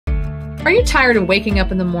Are you tired of waking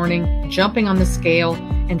up in the morning, jumping on the scale,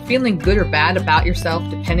 and feeling good or bad about yourself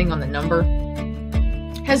depending on the number?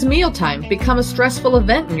 Has mealtime become a stressful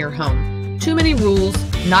event in your home? Too many rules,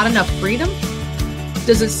 not enough freedom?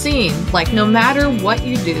 Does it seem like no matter what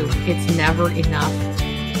you do, it's never enough?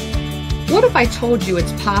 What if I told you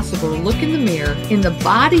it's possible to look in the mirror in the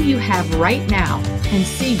body you have right now and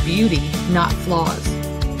see beauty, not flaws?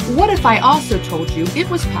 What if I also told you it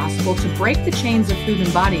was possible to break the chains of food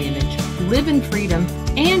and body image, live in freedom,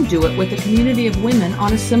 and do it with a community of women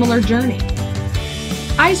on a similar journey?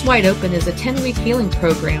 Eyes Wide Open is a 10-week healing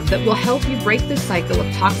program that will help you break the cycle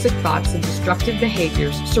of toxic thoughts and destructive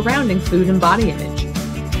behaviors surrounding food and body image.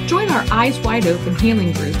 Join our Eyes Wide Open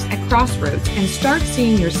healing groups at Crossroads and start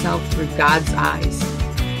seeing yourself through God's eyes.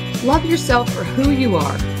 Love yourself for who you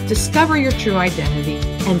are, discover your true identity,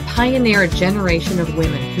 and pioneer a generation of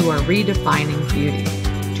women who are redefining beauty.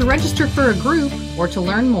 To register for a group or to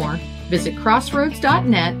learn more, visit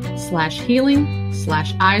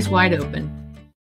crossroads.net/healing/eyeswideopen.